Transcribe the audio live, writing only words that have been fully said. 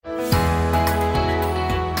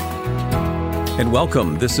And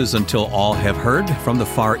welcome. This is Until All Have Heard from the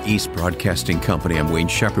Far East Broadcasting Company. I'm Wayne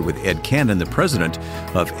Shepherd with Ed Cannon, the president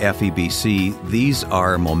of FEBC. These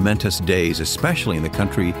are momentous days, especially in the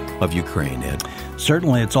country of Ukraine, Ed.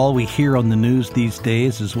 Certainly, it's all we hear on the news these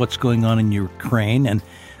days is what's going on in Ukraine. And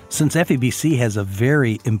since FEBC has a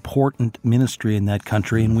very important ministry in that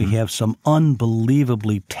country, and we have some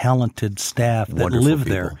unbelievably talented staff that Wonderful live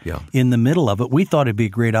people, there in the middle of it, we thought it'd be a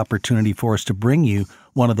great opportunity for us to bring you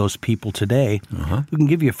one of those people today. We can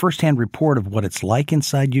give you a firsthand report of what it's like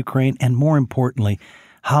inside Ukraine, and more importantly,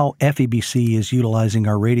 how FEBC is utilizing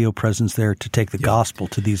our radio presence there to take the gospel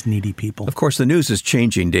to these needy people. Of course, the news is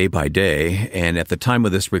changing day by day, and at the time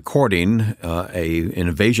of this recording, an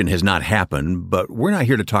invasion has not happened, but we're not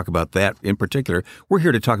here to talk about that in particular. We're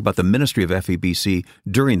here to talk about the ministry of FEBC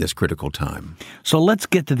during this critical time. So let's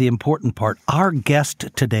get to the important part. Our guest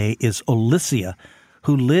today is Alicia,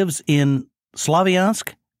 who lives in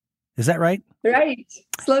Slavyansk. Is that right? Right.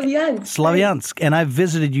 Slavyansk. And I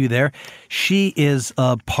visited you there. She is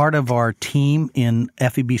part of our team in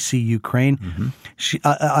FEBC Ukraine.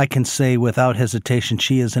 I can say without hesitation,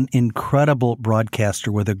 she is an incredible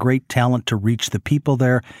broadcaster with a great talent to reach the people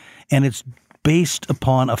there. And it's based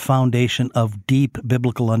upon a foundation of deep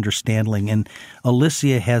biblical understanding. And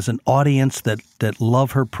Alicia has an audience that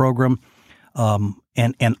love her program.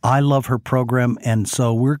 And I love her program, and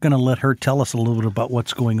so we're going to let her tell us a little bit about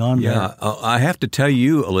what's going on there. I have to tell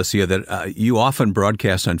you, Alicia, that you often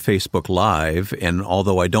broadcast on Facebook Live, and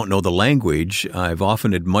although I don't know the language, I've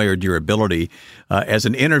often admired your ability as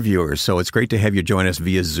an interviewer, so it's great to have you join us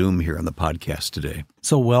via Zoom here on the podcast today.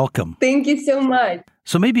 So welcome. Thank you so much.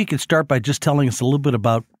 So maybe you could start by just telling us a little bit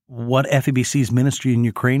about what FEBC's ministry in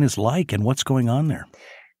Ukraine is like and what's going on there.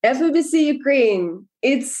 FEBC Ukraine,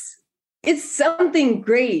 it's something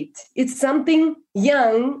great. It's something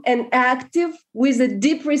young and active with a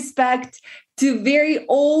deep respect to very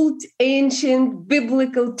old, ancient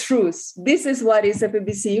biblical truths. This is what is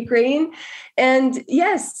FEBC Ukraine. And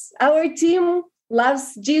yes, our team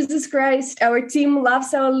loves Jesus Christ. Our team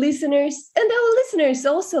loves our listeners, and our listeners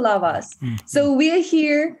also love us. So we are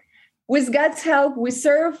here with God's help. We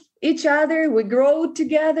serve each other. We grow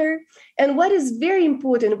together. And what is very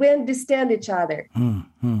important, we understand each other.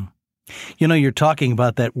 You know, you're talking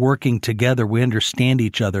about that working together. We understand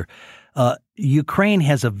each other. Ukraine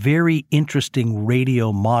has a very interesting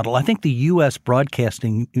radio model. I think the U.S.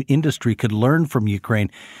 broadcasting industry could learn from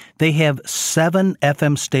Ukraine. They have 7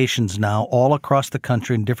 FM stations now all across the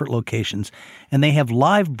country in different locations, and they have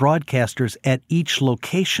live broadcasters at each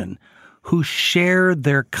location who share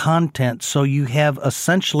their content. So you have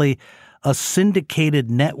essentially a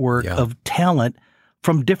syndicated network of talent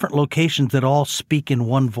from different locations that all speak in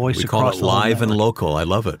one voice across the We call it live and local. I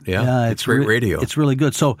love it. Yeah, it's great radio. It's really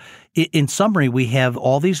good. So in summary, we have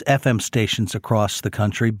all these FM stations across the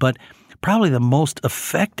country, but probably the most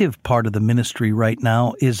effective part of the ministry right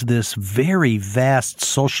now is this very vast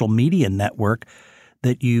social media network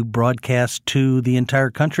that you broadcast to the entire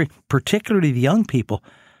country, particularly the young people.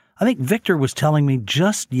 I think Victor was telling me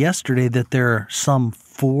just yesterday that there are some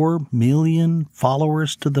 4 million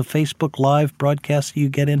followers to the Facebook Live broadcast you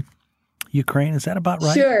get in Ukraine. Is that about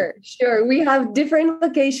right? Sure. We have different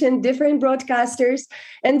locations, different broadcasters.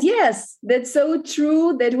 And yes, that's so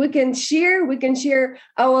true that we can share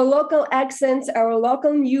our local accents, our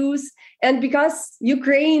local news. And because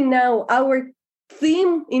Ukraine now, our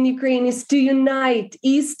theme in Ukraine is to unite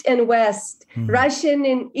East and West, Russian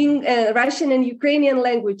and Ukrainian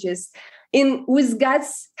languages. With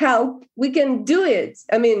God's help, we can do it.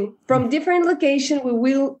 I mean, from different locations, we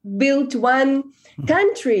will build one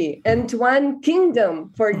country and one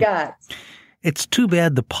kingdom for God. It's too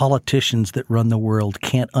bad the politicians that run the world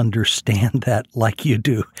can't understand that like you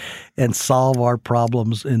do and solve our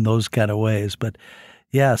problems in those kind of ways. But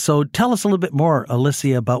yeah, so tell us a little bit more,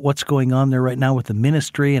 Alicia, about what's going on there right now with the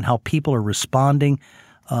ministry and how people are responding.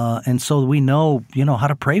 And so we know, how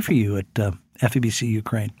to pray for you at FEBC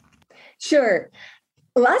Ukraine. Sure.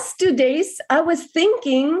 Last 2 days, I was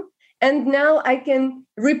thinking, and now I can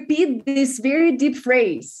repeat this very deep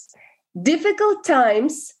phrase. Difficult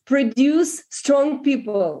times produce strong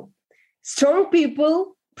people. Strong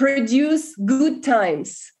people produce good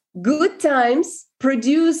times. Good times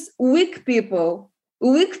produce weak people.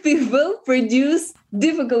 Weak people produce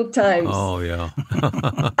difficult times. Oh, yeah.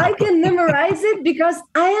 I can memorize it because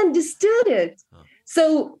I understood it.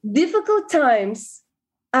 So difficult times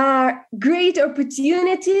are great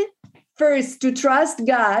opportunity, first, to trust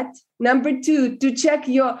God. Number 2, to check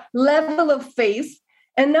your level of faith.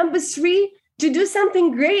 And number 3, to do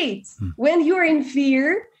something great. When you're in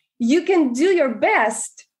fear, you can do your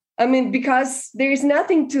best. I mean, because there is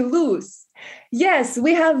nothing to lose. Yes,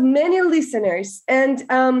 we have many listeners. And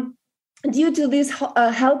due to this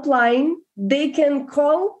helpline, they can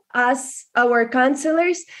call us, our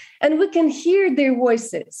counselors, and we can hear their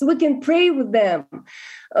voices. We can pray with them.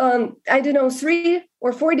 I don't know, 3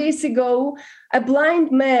 or 4 days ago, a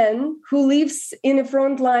blind man who lives in a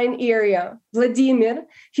frontline area, Vladimir,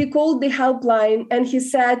 he called the helpline and he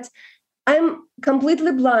said, I'm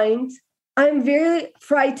completely blind. I'm very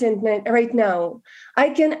frightened right now. I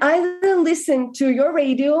can either listen to your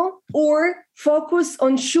radio or focus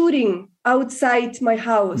on shooting outside my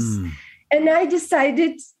house. And I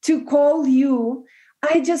decided to call you.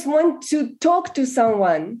 I just want to talk to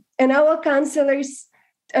someone. And our counselors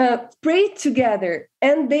prayed together,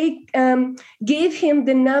 and they gave him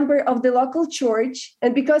the number of the local church.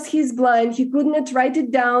 And because he's blind, he could not write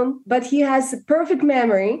it down, but he has a perfect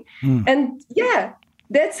memory. And yeah,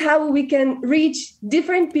 that's how we can reach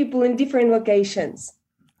different people in different locations.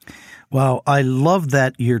 Wow, I love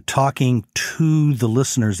that you're talking to the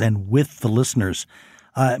listeners and with the listeners.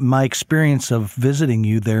 My experience of visiting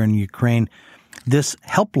you there in Ukraine, this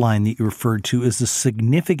helpline that you referred to is a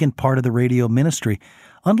significant part of the radio ministry.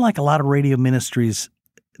 Unlike a lot of radio ministries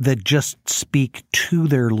that just speak to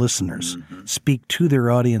their listeners, speak to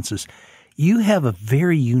their audiences, you have a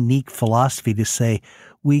very unique philosophy to say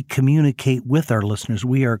we communicate with our listeners.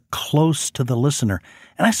 We are close to the listener.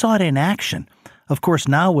 And I saw it in action. Of course,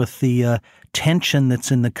 now with the tension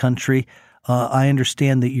that's in the country, I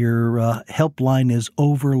understand that your helpline is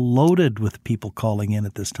overloaded with people calling in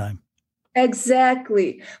at this time.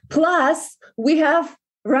 Exactly. Plus, we have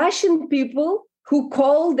Russian people who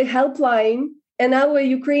call the helpline, and our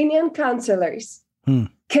Ukrainian counselors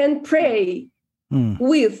can pray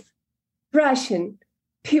with Russian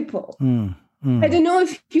people. I don't know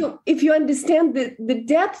if you understand the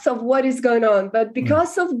depth of what is going on, but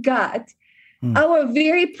because of God, our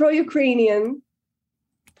very pro-Ukrainian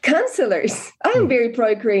counselors, I am very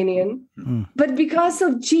pro-Ukrainian, but because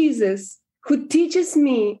of Jesus, who teaches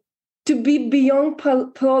me to be beyond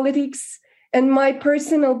politics and my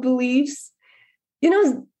personal beliefs,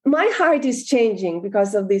 my heart is changing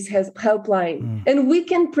because of this helpline. And we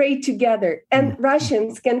can pray together, and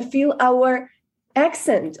Russians can feel our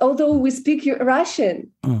accent, although we speak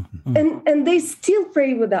Russian, and they still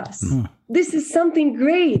pray with us. This is something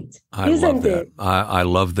great, isn't it? I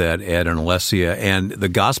love that, Ed and Alessia. And the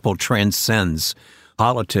gospel transcends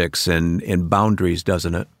politics and boundaries,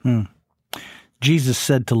 doesn't it? Jesus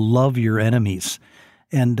said to love your enemies.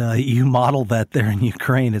 And you model that there in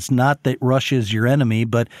Ukraine. It's not that Russia is your enemy,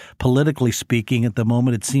 but politically speaking, at the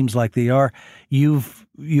moment, it seems like they are. You've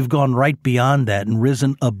gone right beyond that and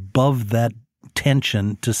risen above that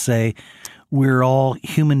tension to say we're all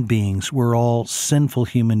human beings. We're all sinful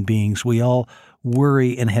human beings. We all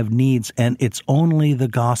worry and have needs, and it's only the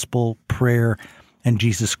gospel, prayer, and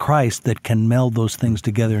Jesus Christ that can meld those things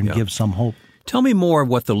together and give some hope. Tell me more of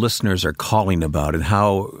what the listeners are calling about and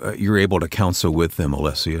how you're able to counsel with them,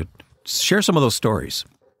 Alessia. Share some of those stories.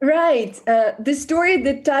 Right. The story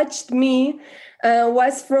that touched me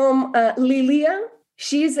was from Lilia.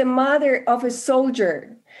 She's a mother of a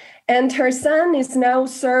soldier, and her son is now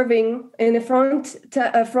serving in a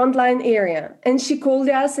frontline area. And she called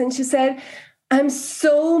us and she said, I'm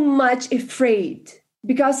so much afraid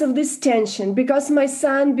because of this tension, because my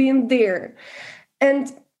son being there.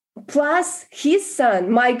 And plus, his son,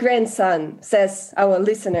 my grandson, says our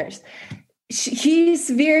listeners, he's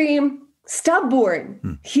very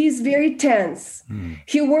stubborn. He's very tense.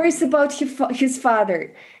 He worries about his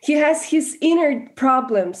father. He has his inner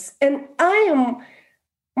problems. And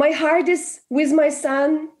my heart is with my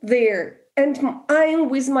son there. And I am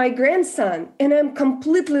with my grandson. And I'm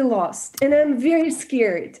completely lost. And I'm very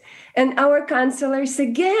scared. And our counselors,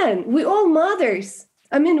 again, we all mothers.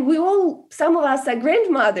 Some of us are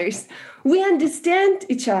grandmothers. We understand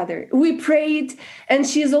each other. We prayed, and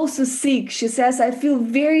she's also sick. She says, I feel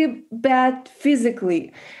very bad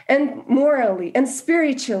physically and morally and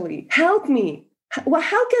spiritually. Help me. Well,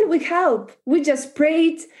 how can we help? We just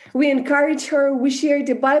prayed. We encouraged her. We shared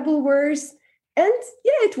the Bible verse. And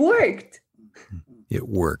it worked. It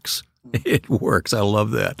works. It works. I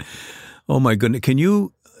love that. Oh, my goodness.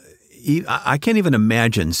 I can't even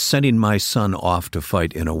imagine sending my son off to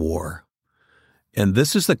fight in a war. And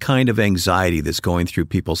this is the kind of anxiety that's going through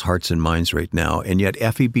people's hearts and minds right now. And yet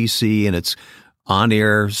FEBC and its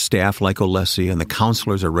on-air staff like Alessia and the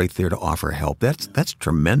counselors are right there to offer help. That's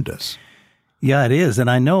tremendous. Yeah, it is. And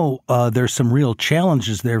I know there's some real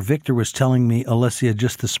challenges there. Victor was telling me, Alessia,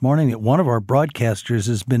 just this morning that one of our broadcasters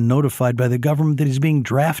has been notified by the government that he's being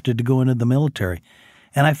drafted to go into the military.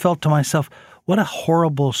 And I felt to myself, What a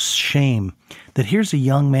horrible shame that here's a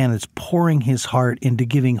young man that's pouring his heart into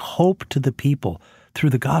giving hope to the people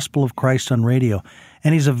through the gospel of Christ on radio.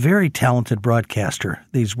 And he's a very talented broadcaster.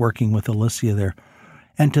 He's working with Alicia there.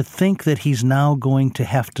 And to think that he's now going to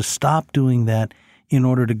have to stop doing that in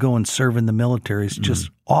order to go and serve in the military is just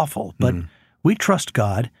awful. But we trust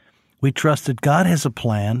God. We trust that God has a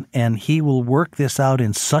plan, and he will work this out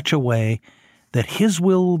in such a way that his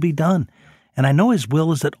will be done. And I know his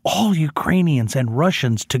will is that all Ukrainians and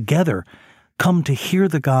Russians together come to hear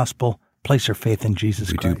the gospel, place their faith in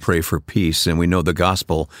Jesus Christ. We do pray for peace, and we know the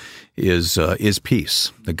gospel is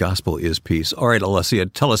peace. The gospel is peace. All right, Alicia,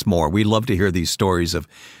 tell us more. We love to hear these stories of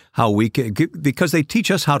how we can, because they teach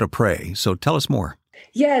us how to pray. So tell us more.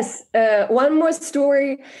 Yes, one more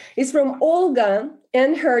story is from Olga,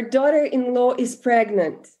 and her daughter-in-law is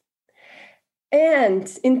pregnant. And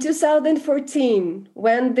in 2014,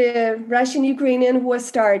 when the Russian-Ukrainian war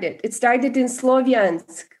started, it started in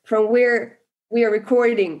Sloviansk, from where we are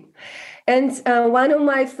recording. And one of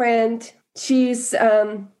my friends, she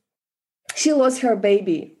lost her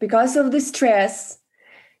baby because of the stress.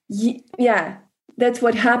 Yeah, that's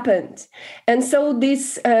what happened. And so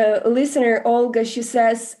this listener, Olga, she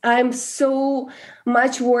says, I'm so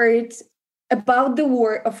much worried about the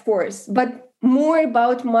war, of course, but more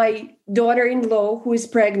about my daughter-in-law who is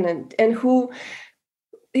pregnant and who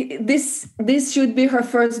this should be her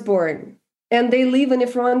firstborn. And they live in a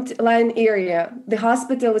frontline area. The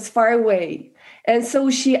hospital is far away. And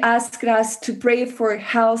so she asked us to pray for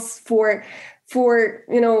health for this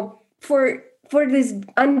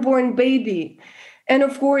unborn baby. And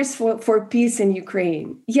of course, for peace in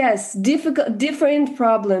Ukraine. Yes, different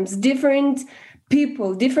problems, different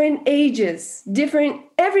people, different ages,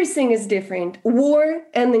 everything is different. War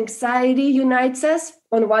and anxiety unites us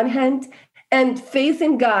on one hand, and faith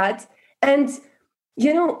in God, and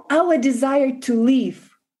our desire to live.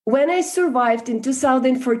 When I survived in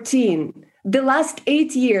 2014, the last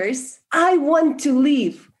 8 years, I want to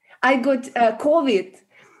live. I got COVID,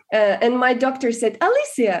 and my doctor said,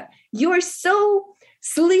 Alicia, you are so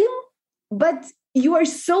slim, but you are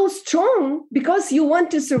so strong because you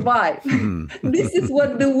want to survive. This is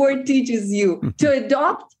what the word teaches you, to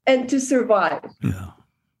adopt and to survive. Yeah.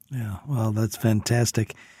 Well, that's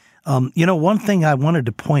fantastic. One thing I wanted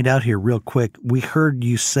to point out here real quick, we heard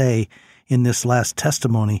you say in this last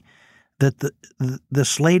testimony that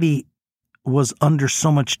this lady was under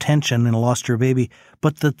so much tension and lost her baby,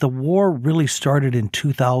 but that the war really started in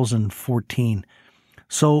 2014.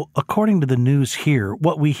 So according to the news here,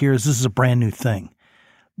 what we hear is this is a brand new thing.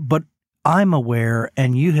 But I'm aware,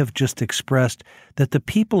 and you have just expressed, that the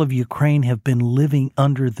people of Ukraine have been living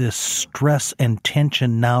under this stress and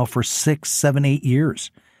tension now for 6, 7, 8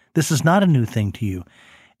 years. This is not a new thing to you.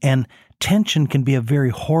 And tension can be a very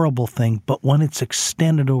horrible thing, but when it's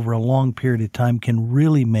extended over a long period of time can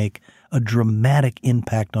really make a dramatic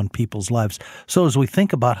impact on people's lives. So as we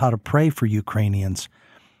think about how to pray for Ukrainians,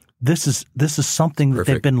 this is something that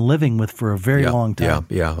they've been living with for a very long time.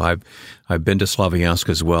 Yeah. I've been to Slaviansk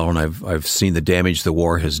as well, and I've seen the damage the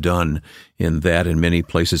war has done in that and many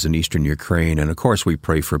places in eastern Ukraine. And of course, we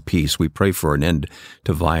pray for peace. We pray for an end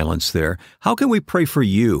to violence there. How can we pray for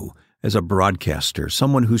you as a broadcaster,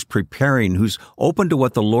 someone who's preparing, who's open to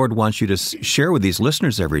what the Lord wants you to share with these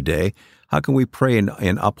listeners every day? How can we pray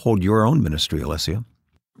and uphold your own ministry, Alicia?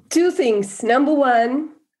 2 things. Number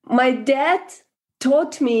one, my dad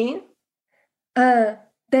taught me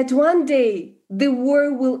that one day the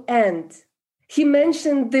war will end. He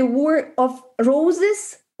mentioned the war of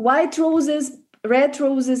roses, white roses, red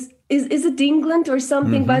roses. Is it England or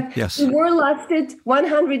something? But yes. The war lasted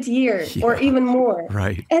 100 years or even more.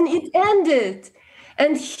 Right. And it ended.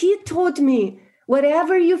 And he taught me,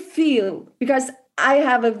 whatever you feel, because I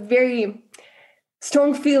have a very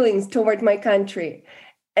strong feelings toward my country.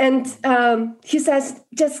 And he says,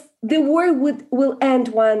 just the war will end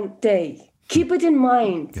one day. Keep it in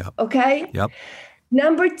mind, okay? Yep.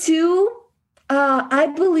 Number 2,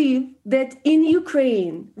 I believe that in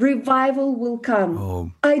Ukraine, revival will come.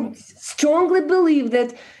 Oh. I strongly believe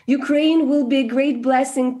that Ukraine will be a great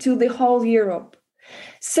blessing to the whole Europe.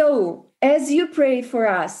 So, as you pray for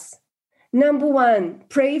us, number 1,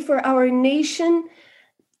 pray for our nation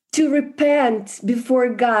to repent before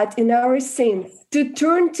God in our sins, to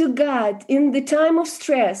turn to God in the time of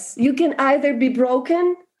stress. You can either be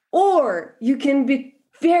broken or you can be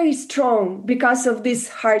very strong because of these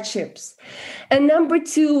hardships. And number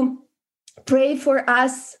 2, pray for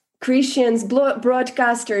us Christians,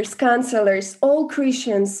 broadcasters, counselors, all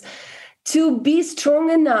Christians, to be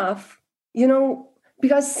strong enough,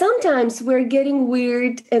 because sometimes we're getting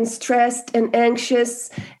weird and stressed and anxious,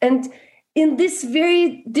 and in this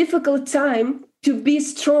very difficult time to be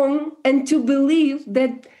strong and to believe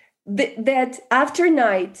that that after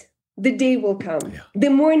night, the day will come, the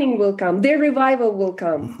morning will come, the revival will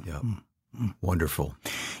come. Yeah. Wonderful.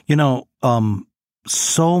 You know,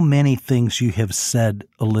 so many things you have said,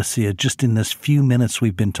 Alicia, just in this few minutes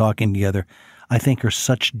we've been talking together, I think are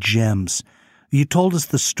such gems. You told us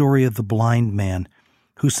the story of the blind man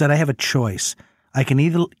who said, I have a choice. I can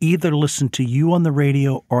either listen to you on the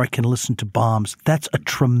radio or I can listen to bombs. That's a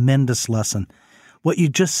tremendous lesson. What you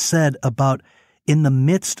just said about in the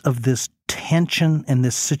midst of this tension and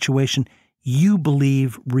this situation, you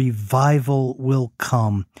believe revival will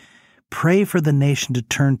come. Pray for the nation to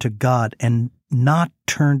turn to God and not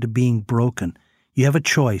turn to being broken. You have a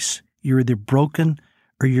choice. You're either broken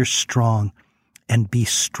or you're strong, and be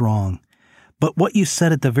strong. But what you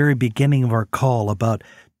said at the very beginning of our call about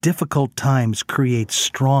difficult times create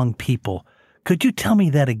strong people, could you tell me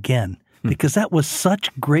that again? Because that was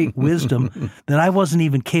such great wisdom that I wasn't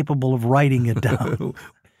even capable of writing it down.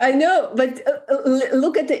 I know, but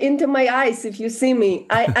look into my eyes if you see me.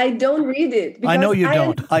 I don't read it. I know you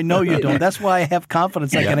don't. I know you don't. That's why I have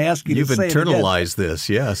confidence I can ask you to say it again. You've internalized this,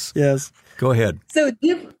 yes. Yes. Go ahead. So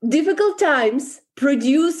difficult times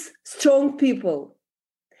produce strong people.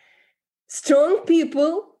 Strong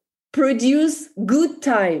people produce good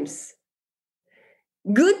times.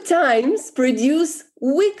 Good times produce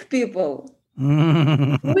weak people.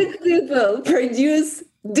 Weak people produce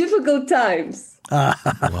difficult times.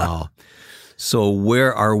 Wow. So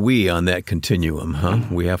where are we on that continuum, huh?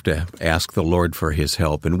 We have to ask the Lord for his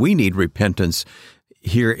help. And we need repentance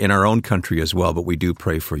here in our own country as well, but we do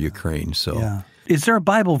pray for Ukraine. So, yeah. Is there a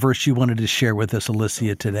Bible verse you wanted to share with us,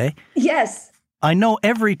 Alicia, today? Yes. I know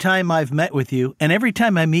every time I've met with you, and every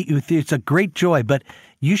time I meet with you, it's a great joy, but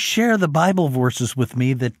you share the Bible verses with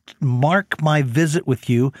me that mark my visit with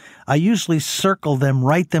you. I usually circle them,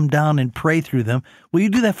 write them down, and pray through them. Will you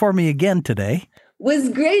do that for me again today?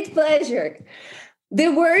 With great pleasure.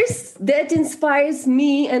 The verse that inspires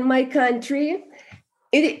me and my country,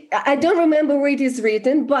 I don't remember where it is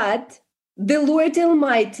written, but the Lord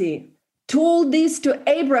Almighty told this to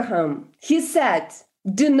Abraham. He said,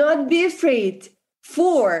 do not be afraid,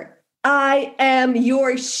 for I am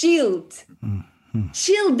your shield.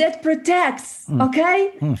 Shield that protects,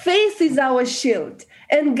 okay? Faith is our shield.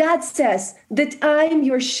 And God says that I'm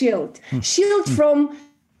your shield. Shield from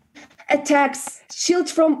attacks, shield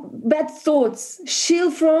from bad thoughts,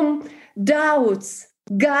 shield from doubts.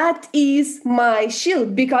 God is my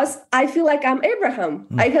shield because I feel like I'm Abraham.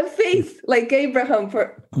 I have faith like Abraham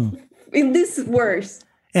in this verse.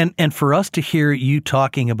 And for us to hear you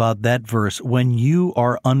talking about that verse when you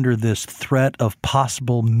are under this threat of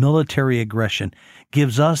possible military aggression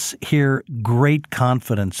gives us here great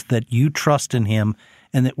confidence that you trust in him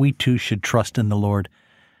and that we too should trust in the Lord.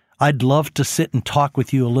 I'd love to sit and talk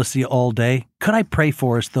with you, Alicia, all day. Could I pray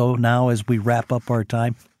for us, though, now as we wrap up our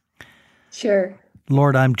time? Sure.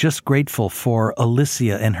 Lord, I'm just grateful for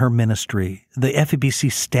Alicia and her ministry, the FEBC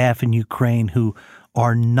staff in Ukraine who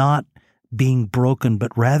are not being broken,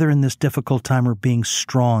 but rather in this difficult time are being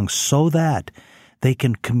strong so that they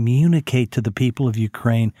can communicate to the people of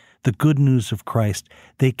Ukraine the good news of Christ.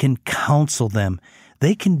 They can counsel them.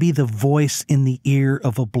 They can be the voice in the ear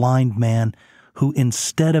of a blind man who,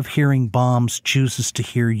 instead of hearing bombs, chooses to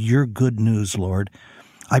hear your good news, Lord.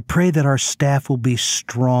 I pray that our staff will be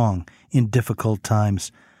strong in difficult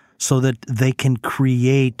times so that they can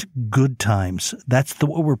create good times. That's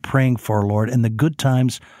what we're praying for, Lord. And the good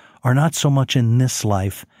times are not so much in this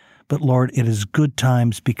life, but Lord, it is good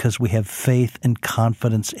times because we have faith and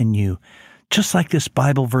confidence in you. Just like this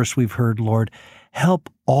Bible verse we've heard, Lord, help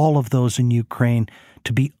all of those in Ukraine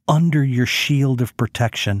to be under your shield of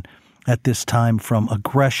protection at this time from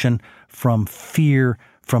aggression, from fear,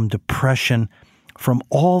 from depression, from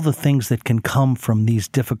all the things that can come from these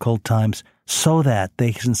difficult times so that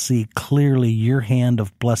they can see clearly your hand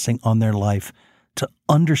of blessing on their life to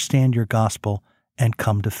understand your gospel and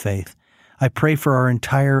come to faith. I pray for our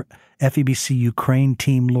entire FEBC Ukraine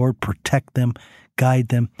team, Lord, protect them, guide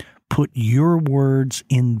them, put your words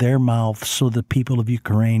in their mouths so the people of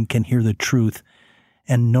Ukraine can hear the truth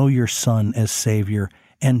and know your Son as Savior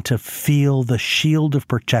and to feel the shield of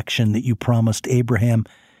protection that you promised Abraham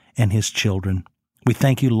and his children. We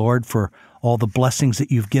thank you, Lord, for all the blessings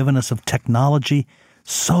that you've given us of technology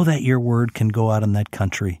so that your word can go out in that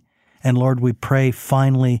country. And Lord, we pray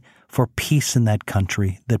finally for peace in that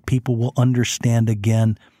country, that people will understand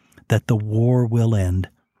again that the war will end.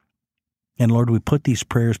 And Lord, we put these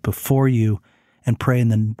prayers before you and pray in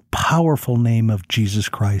the powerful name of Jesus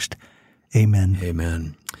Christ. Amen.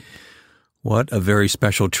 Amen. What a very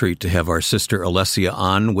special treat to have our sister Olesya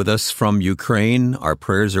on with us from Ukraine. Our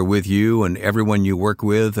prayers are with you and everyone you work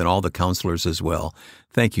with and all the counselors as well.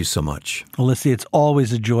 Thank you so much. Olesya, it's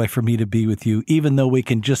always a joy for me to be with you, even though we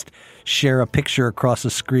can just share a picture across a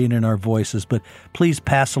screen in our voices. But please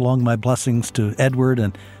pass along my blessings to Edward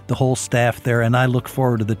and the whole staff there, and I look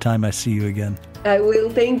forward to the time I see you again. I will.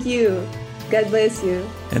 Thank you. God bless you.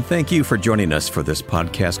 And thank you for joining us for this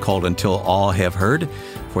podcast called Until All Have Heard.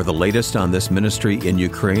 For the latest on this ministry in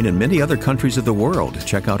Ukraine and many other countries of the world,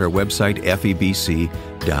 check out our website, febc.org,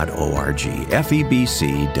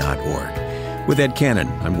 febc.org. With Ed Cannon,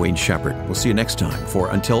 I'm Wayne Shepherd. We'll see you next time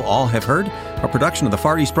for Until All Have Heard, a production of the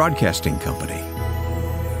Far East Broadcasting Company.